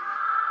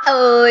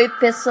Oi,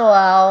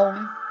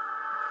 pessoal.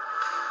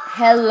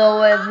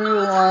 Hello,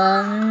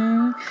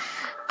 everyone.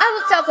 I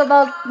will talk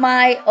about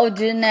my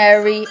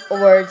ordinary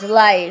word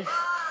life,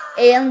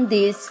 and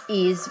this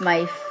is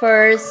my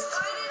first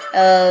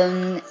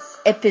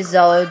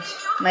episode,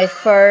 my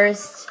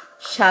first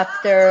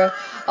chapter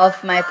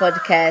of my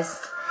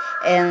podcast,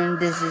 and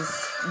this is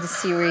the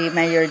series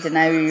My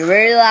Ordinary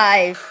Word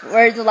Life,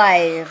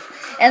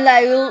 and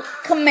I will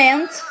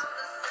comment.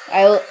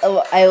 I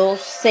will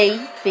say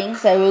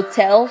things, I will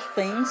tell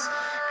things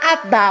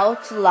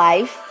about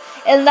life,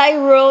 and I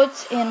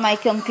wrote in my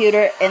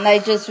computer, and I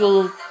just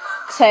will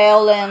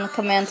tell and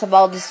comment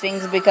about these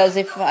things, because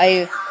if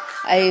I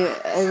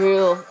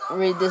will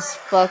read this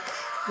book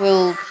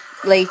will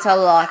late a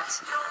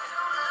lot.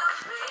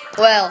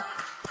 Well,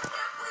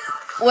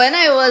 when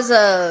I was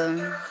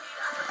a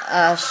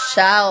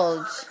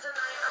child,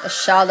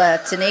 a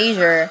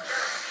teenager,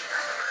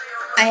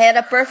 I had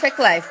a perfect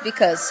life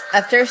because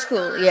after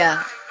school,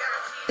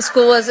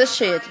 school was a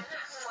shit.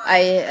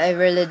 I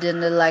really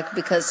didn't like,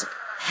 because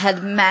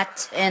had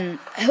math, and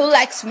who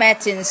likes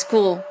math in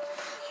school?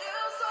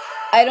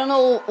 I don't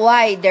know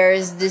why there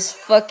is this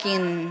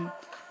fucking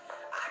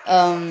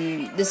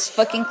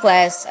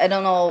class. I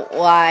don't know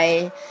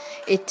why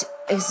it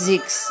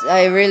exists.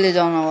 I really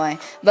don't know why.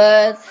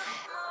 But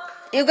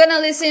you're gonna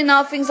listen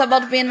all things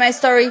about me and my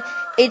story.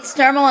 It's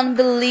normal and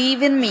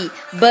believe in me,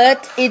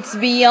 but it's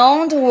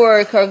beyond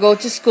work or go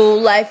to school.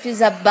 Life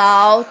is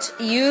about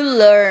you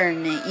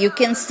learn. You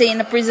can stay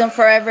in a prison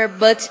forever,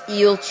 but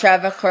you'll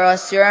travel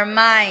across your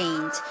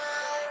mind.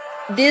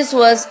 This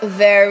was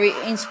very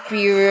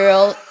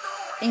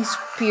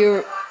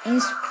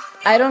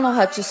I don't know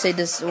how to say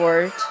this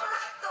word,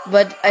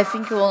 but I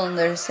think you will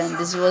understand.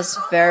 This was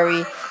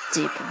very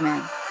deep,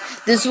 man.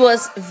 This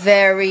was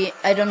very,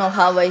 I don't know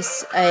how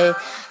I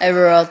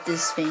wrote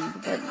this thing,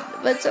 but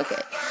it's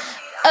okay.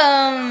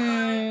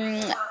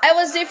 I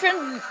was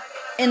different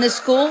in the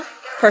school,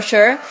 for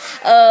sure,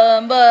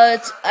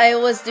 but I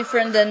was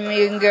different than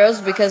Mean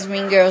Girls, because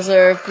Mean Girls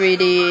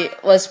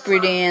was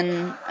pretty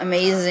and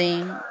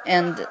amazing,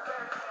 and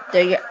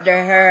their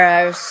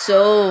hair are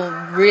so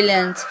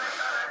brilliant,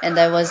 and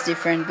I was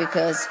different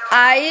because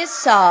I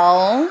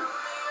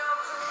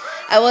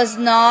was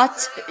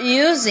not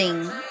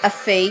using a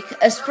fake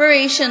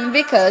aspiration,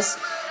 because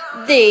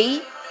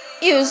they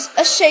use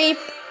a shape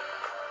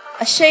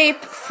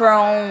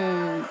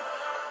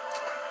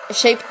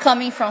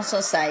coming from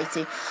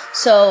society.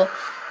 So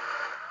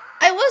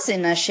I was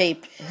in a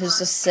shape who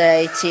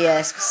society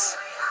asks.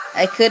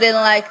 I couldn't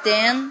like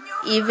them,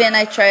 even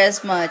I try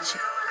as much.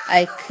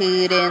 I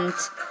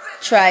couldn't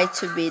try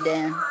to be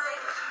them.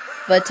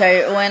 But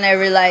when I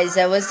realized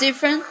I was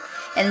different,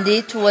 and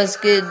it was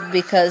good,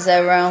 because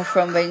I ran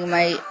from being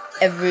my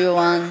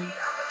everyone.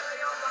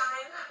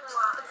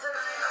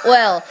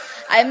 Well,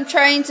 I'm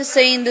trying to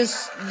say in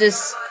this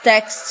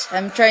text,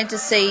 I'm trying to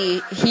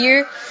say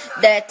here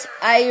that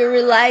I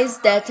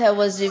realized that I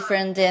was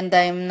different and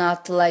I'm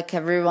not like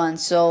everyone.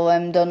 So I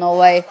don't know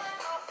why.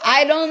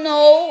 I don't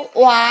know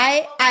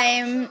why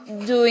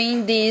I'm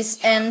doing this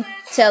and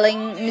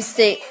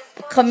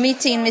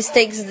committing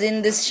mistakes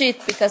in this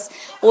shit, because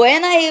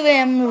when I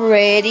am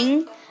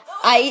reading,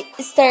 I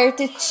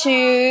started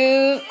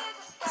to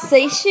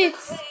say shit.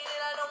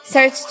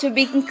 Started to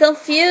be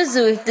confused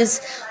with these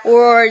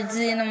words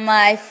in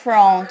my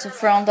front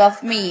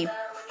of me.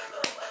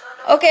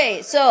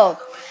 Okay, so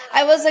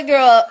I was a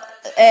girl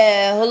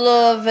who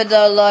loved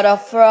a lot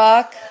of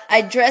rock.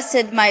 I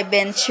dressed my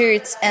band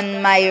shirts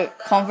and my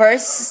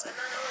Converse.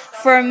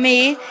 For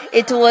me,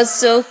 it was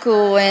so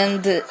cool,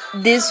 and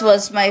this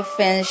was my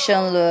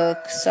fashion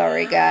look.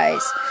 Sorry,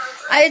 guys.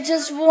 I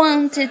just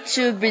wanted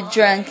to be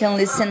drunk and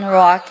listen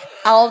rock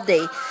all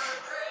day.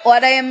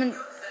 What I am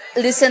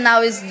listening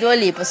now is Dua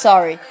Lipa,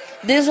 sorry.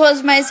 This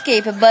was my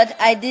escape, but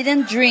I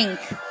didn't drink.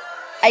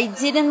 I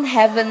didn't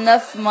have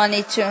enough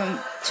money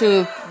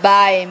to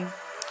buy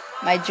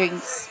my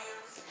drinks.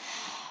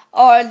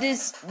 Or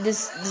this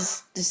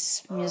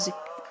music,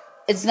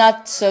 it's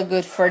not so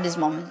good for this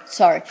moment.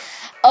 Sorry.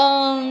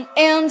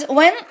 And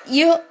when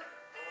you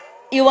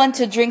want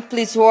to drink,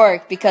 please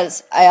work,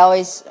 because I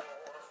always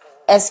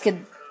asked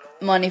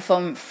money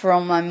from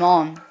my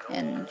mom,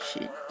 and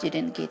she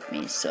didn't give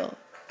me, so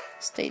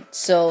stayed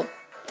so,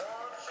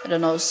 I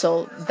don't know,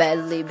 so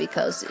badly,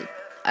 because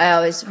I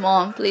always,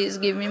 mom, please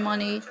give me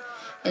money,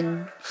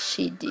 and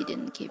she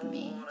didn't give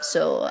me,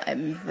 so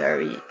I'm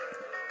very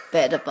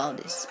bad about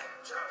this.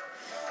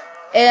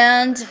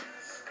 And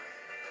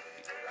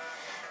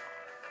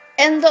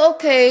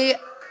okay,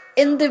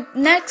 in the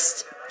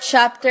next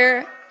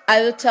chapter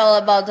I will tell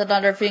about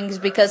another things,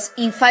 because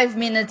in 5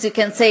 minutes you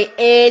can say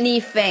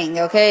anything.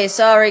 Okay,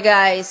 sorry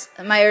guys,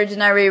 my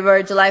ordinary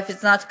word life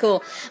is not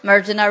cool. My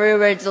ordinary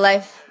word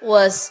life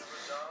was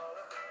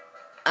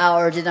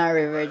our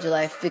ordinary word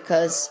life,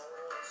 because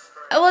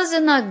I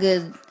wasn't a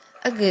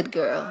good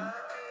girl.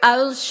 I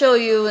will show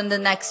you in the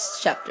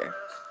next chapter.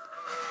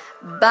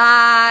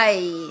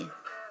 Bye.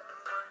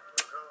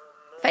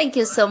 Thank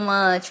you so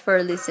much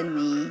for listening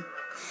me.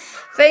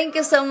 Thank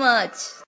you so much.